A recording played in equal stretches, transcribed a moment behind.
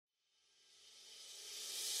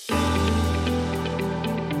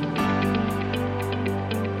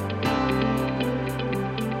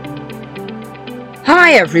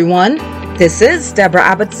Hi everyone, this is Deborah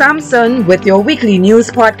Abbott Sampson with your weekly news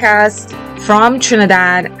podcast from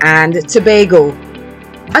Trinidad and Tobago.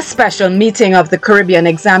 A special meeting of the Caribbean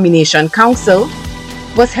Examination Council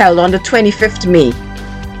was held on the 25th May.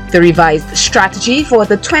 The revised strategy for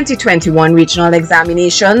the 2021 regional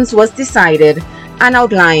examinations was decided and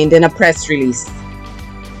outlined in a press release.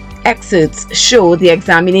 Excerpts show the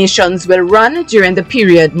examinations will run during the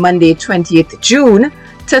period Monday 28th June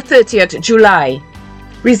to 30th July.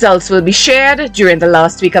 Results will be shared during the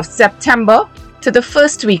last week of September to the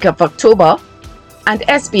first week of October, and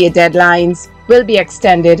SBA deadlines will be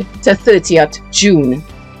extended to 30th June.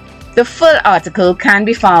 The full article can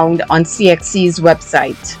be found on CXC's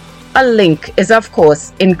website. A link is of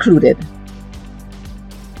course included.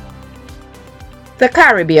 The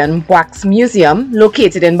Caribbean Wax Museum,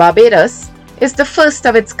 located in Barbados, is the first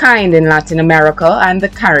of its kind in Latin America and the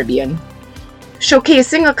Caribbean,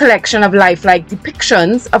 showcasing a collection of lifelike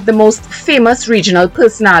depictions of the most famous regional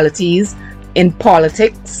personalities in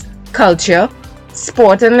politics, culture,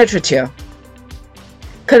 sport and literature.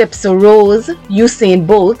 Calypso Rose, Usain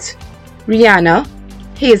Bolt, Rihanna,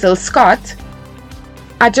 Hazel Scott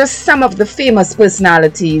are just some of the famous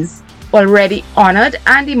personalities already honored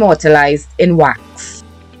and immortalized in wax.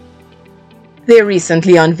 They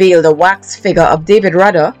recently unveiled a wax figure of David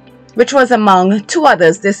Rudder, which was among two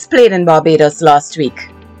others displayed in Barbados last week.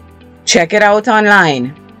 Check it out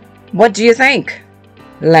online. What do you think?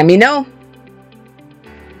 Let me know.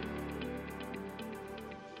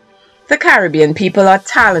 The Caribbean people are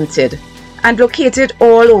talented and located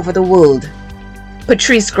all over the world.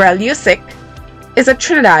 Patrice Grell-Yusick is a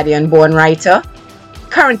Trinidadian-born writer,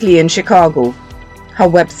 currently in Chicago. Her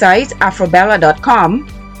website, afrobella.com,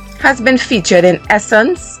 has been featured in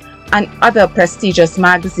Essence and other prestigious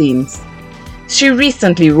magazines. She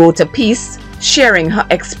recently wrote a piece sharing her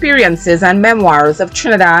experiences and memoirs of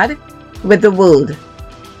Trinidad with the world.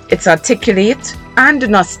 It's articulate and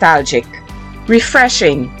nostalgic,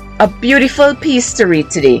 refreshing, a beautiful piece to read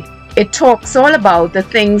today. It talks all about the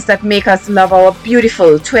things that make us love our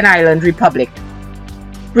beautiful Twin Island Republic.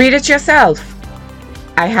 Read it yourself.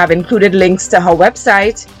 I have included links to her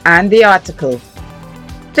website and the article.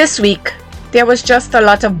 This week, there was just a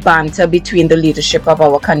lot of banter between the leadership of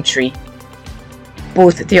our country.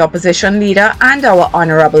 Both the opposition leader and our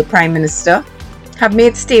Honorable Prime Minister have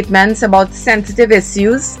made statements about sensitive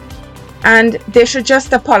issues, and they should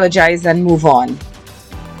just apologize and move on.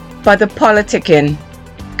 But the politicking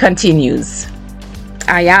continues.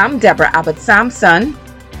 I am Deborah Abbott Sampson,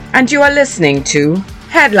 and you are listening to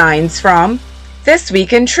Headlines from This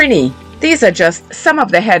Week in Trini. These are just some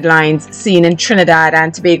of the headlines seen in Trinidad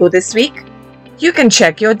and Tobago this week. You can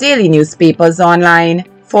check your daily newspapers online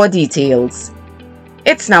for details.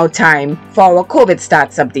 It's now time for our COVID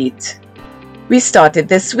stats update. We started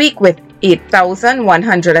this week with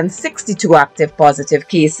 8,162 active positive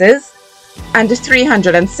cases and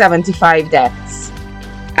 375 deaths.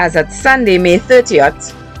 As at Sunday, May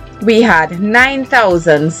 30th, we had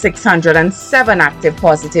 9,607 active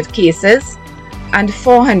positive cases and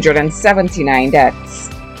 479 deaths.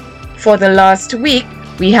 For the last week,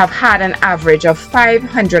 we have had an average of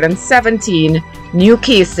 517 new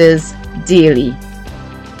cases daily.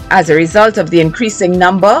 As a result of the increasing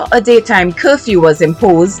number, a daytime curfew was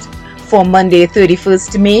imposed for Monday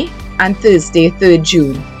 31st May and Thursday 3rd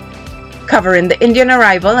June, covering the Indian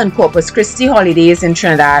arrival and Corpus Christi holidays in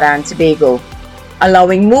Trinidad and Tobago,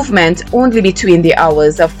 allowing movement only between the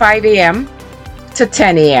hours of 5 a.m. to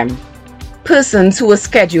 10 a.m. Persons who were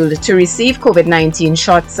scheduled to receive COVID-19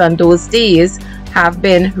 shots on those days have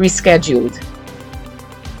been rescheduled.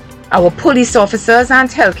 Our police officers and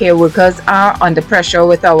healthcare workers are under pressure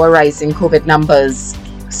with our rising COVID numbers.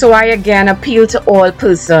 So I again appeal to all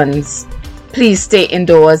persons, please stay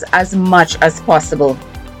indoors as much as possible.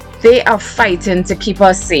 They are fighting to keep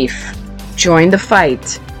us safe. Join the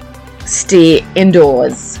fight. Stay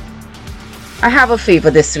indoors. I have a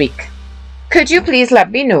favor this week. Could you please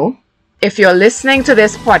let me know if you're listening to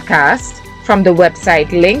this podcast from the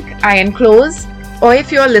website link I enclose, or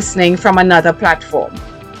if you're listening from another platform?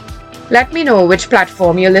 Let me know which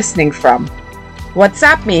platform you're listening from.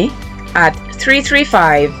 WhatsApp me at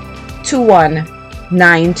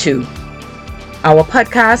 335-2192. Our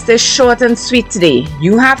podcast is short and sweet today.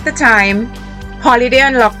 You have the time. Holiday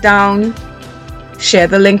and lockdown. Share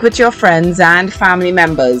the link with your friends and family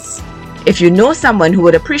members. If you know someone who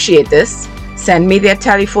would appreciate this, send me their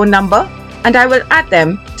telephone number and I will add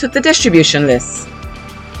them to the distribution list.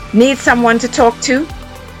 Need someone to talk to?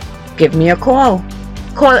 Give me a call.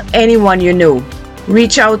 Call anyone you know.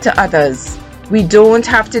 Reach out to others. We don't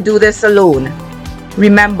have to do this alone.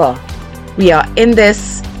 Remember, We are in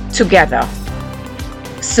this together.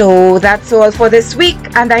 So that's all for this week,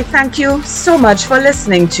 and I thank you so much for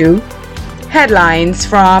listening to Headlines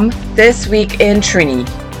from This Week in Trini.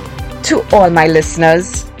 To all my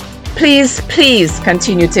listeners, please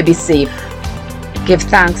continue to be safe. Give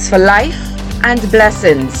thanks for life and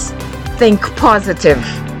blessings. Think positive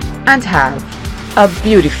and have a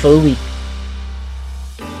beautiful week.